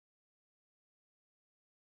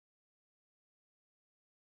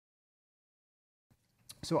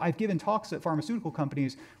So I've given talks at pharmaceutical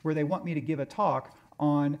companies where they want me to give a talk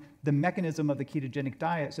on the mechanism of the ketogenic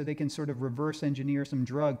diet so they can sort of reverse engineer some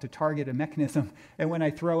drug to target a mechanism. And when I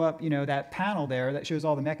throw up, that panel there that shows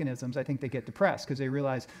all the mechanisms, I think they get depressed because they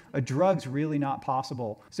realize a drug's really not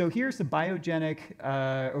possible. So here's the biogenic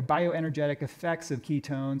or bioenergetic effects of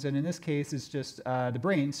ketones. And in this case, it's just the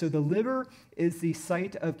brain. So the liver is the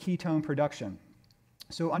site of ketone production.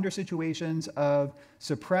 So under situations of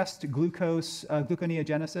suppressed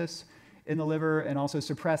gluconeogenesis in the liver and also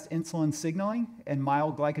suppressed insulin signaling and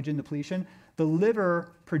mild glycogen depletion, the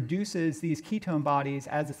liver produces these ketone bodies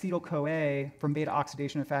as acetyl-CoA from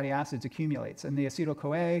beta-oxidation of fatty acids accumulates. And the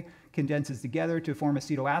acetyl-CoA condenses together to form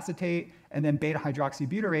acetoacetate and then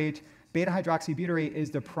beta-hydroxybutyrate. Beta-hydroxybutyrate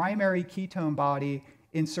is the primary ketone body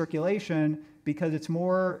in circulation because it's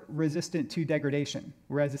more resistant to degradation,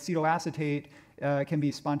 whereas acetoacetate can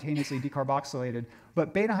be spontaneously decarboxylated.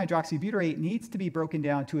 But beta-hydroxybutyrate needs to be broken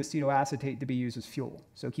down to acetoacetate to be used as fuel.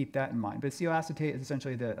 So keep that in mind. But acetoacetate is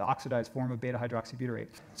essentially the oxidized form of beta-hydroxybutyrate.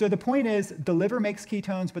 So the point is, the liver makes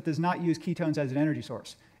ketones but does not use ketones as an energy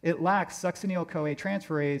source. It lacks succinyl-CoA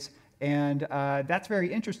transferase, and that's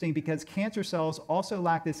very interesting because cancer cells also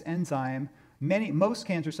lack this enzyme. Most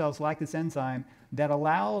cancer cells lack this enzyme that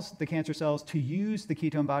allows the cancer cells to use the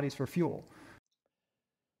ketone bodies for fuel.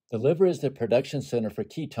 The liver is the production center for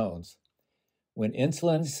ketones. When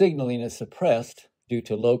insulin signaling is suppressed due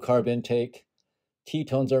to low carb intake,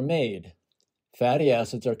 ketones are made. Fatty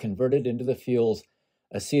acids are converted into the fuels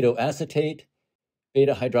acetoacetate,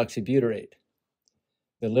 beta-hydroxybutyrate.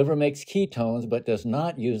 The liver makes ketones but does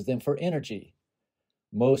not use them for energy.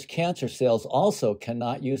 Most cancer cells also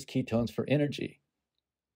cannot use ketones for energy.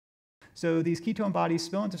 So these ketone bodies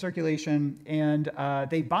spill into circulation and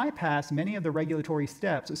they bypass many of the regulatory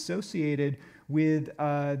steps associated with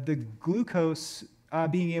the glucose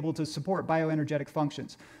being able to support bioenergetic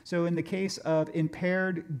functions. So in the case of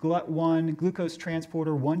impaired GLUT1, glucose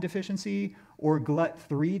transporter 1 deficiency, or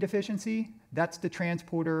GLUT3 deficiency, that's the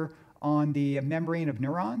transporter on the membrane of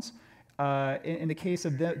neurons. In the case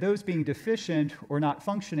of those being deficient or not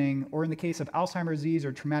functioning, or in the case of Alzheimer's disease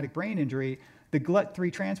or traumatic brain injury, the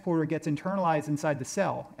GLUT3 transporter gets internalized inside the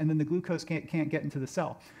cell, and then the glucose can't get into the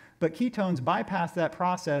cell. But ketones bypass that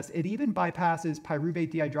process. It even bypasses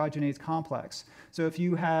pyruvate dehydrogenase complex. So if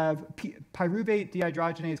you have pyruvate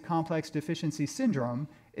dehydrogenase complex deficiency syndrome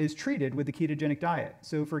is treated with the ketogenic diet.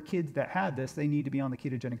 So for kids that had this, they need to be on the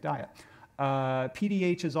ketogenic diet.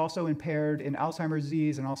 PDH is also impaired in Alzheimer's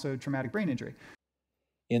disease and also traumatic brain injury.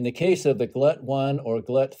 In the case of the GLUT1 or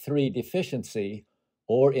GLUT3 deficiency,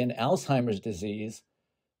 or in Alzheimer's disease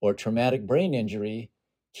or traumatic brain injury,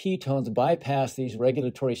 ketones bypass these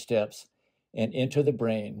regulatory steps and enter the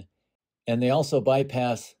brain, and they also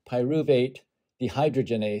bypass pyruvate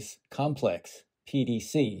dehydrogenase complex,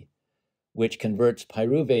 PDC, which converts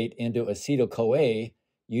pyruvate into acetyl-CoA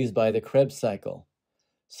used by the Krebs cycle.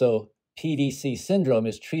 So PDC syndrome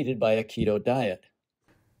is treated by a keto diet.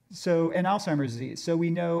 So, and Alzheimer's disease. So we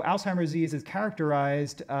know Alzheimer's disease is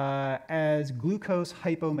characterized as glucose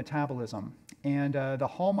hypometabolism. And the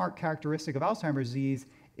hallmark characteristic of Alzheimer's disease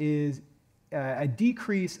is a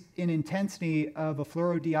decrease in intensity of a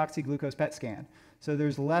fluorodeoxyglucose PET scan. So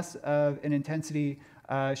there's less of an intensity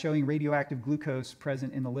showing radioactive glucose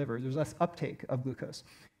present in the liver. There's less uptake of glucose.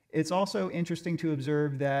 It's also interesting to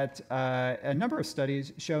observe that a number of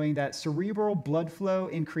studies showing that cerebral blood flow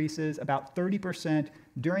increases about 30%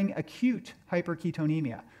 during acute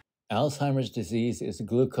hyperketonemia. Alzheimer's disease is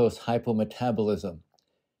glucose hypometabolism,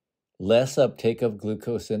 less uptake of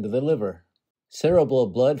glucose into the liver. Cerebral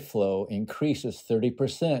blood flow increases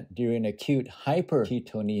 30% during acute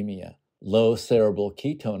hyperketonemia, low cerebral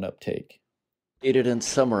ketone uptake. Stated and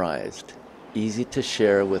summarized, easy to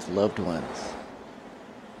share with loved ones.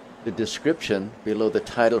 The description below the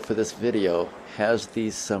title for this video has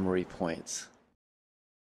these summary points.